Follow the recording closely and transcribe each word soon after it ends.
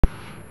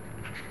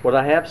What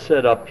I have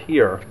set up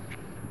here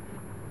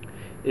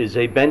is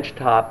a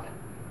benchtop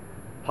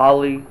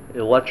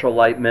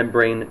polyelectrolyte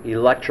membrane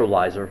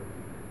electrolyzer.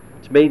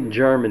 It's made in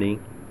Germany.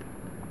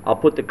 I'll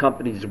put the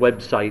company's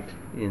website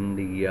in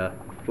the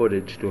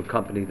footage to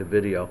accompany the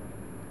video.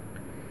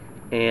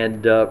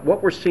 And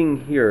what we're seeing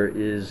here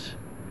is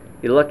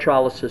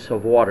electrolysis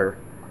of water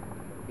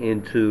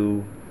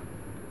into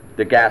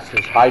the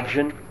gases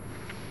hydrogen.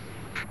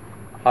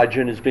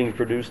 Hydrogen is being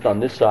produced on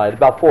this side,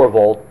 about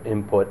 4-volt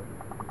input,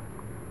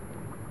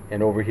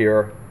 and over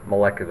here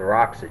molecular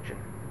oxygen.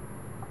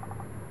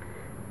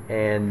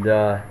 And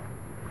there's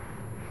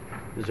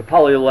a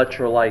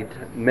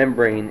polyelectrolyte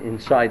membrane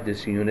inside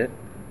this unit,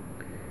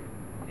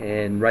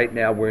 and right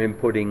now we're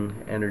inputting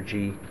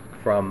energy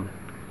from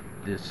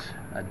this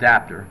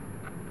adapter.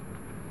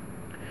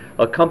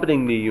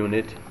 Accompanying the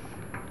unit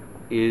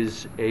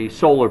is a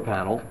solar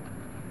panel,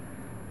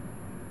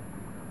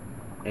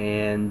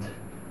 and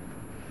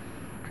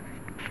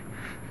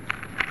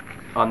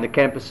on the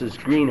campus's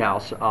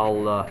greenhouse,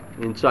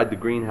 inside the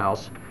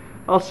greenhouse,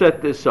 I'll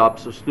set this up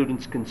so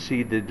students can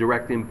see the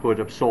direct input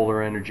of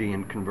solar energy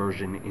and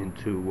conversion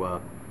into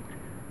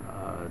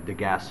the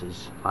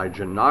gases,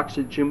 hydrogen and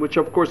oxygen, which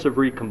of course if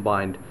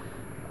recombined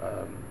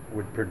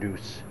would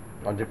produce,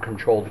 under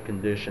controlled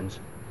conditions,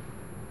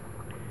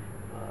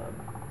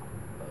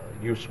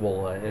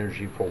 useful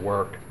energy for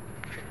work.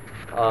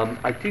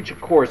 I teach a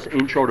course,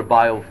 Intro to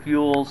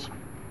Biofuels.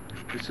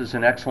 This is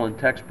an excellent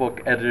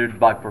textbook edited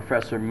by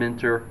Professor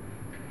Minter,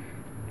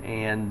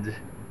 and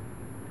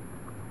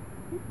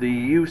the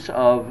use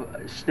of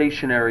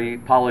stationary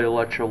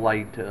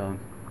polyelectrolyte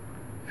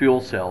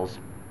fuel cells,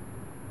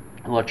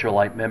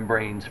 electrolyte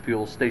membranes,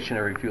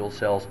 stationary fuel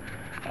cells,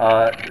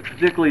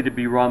 particularly to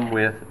be run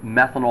with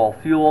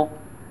methanol fuel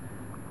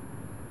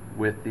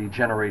with the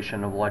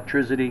generation of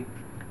electricity,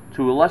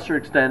 to a lesser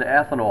extent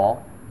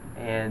ethanol,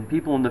 and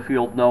people in the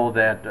field know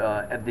that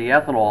the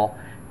ethanol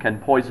can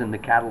poison the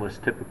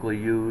catalyst typically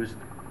used,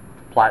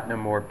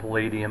 platinum or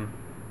palladium,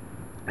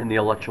 in the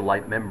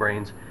electrolyte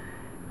membranes.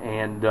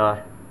 And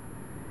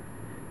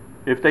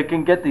if they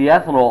can get the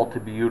ethanol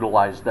to be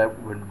utilized, that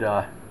would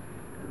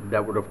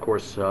of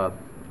course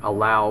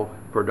allow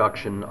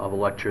production of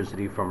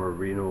electricity from a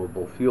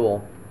renewable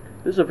fuel.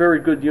 This is a very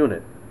good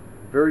unit,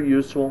 very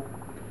useful.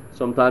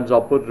 Sometimes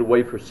I'll put it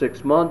away for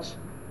 6 months,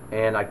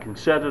 and I can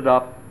set it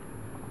up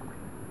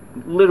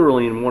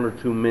literally in 1 or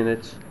 2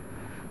 minutes.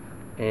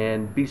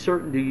 And be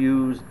certain to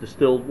use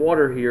distilled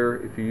water here.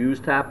 If you use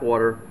tap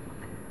water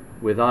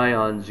with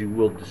ions, you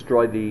will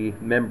destroy the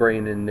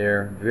membrane in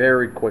there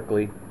very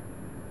quickly.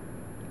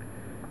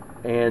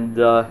 And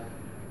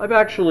I've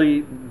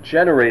actually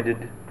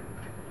generated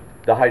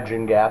the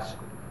hydrogen gas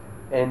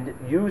and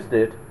used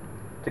it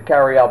to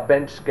carry out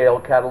bench scale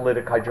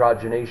catalytic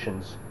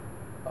hydrogenations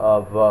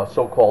of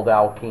so-called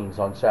alkenes,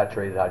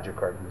 unsaturated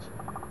hydrocarbons.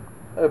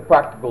 A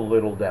practical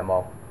little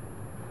demo,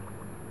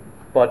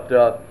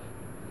 but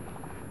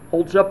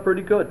holds up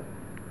pretty good.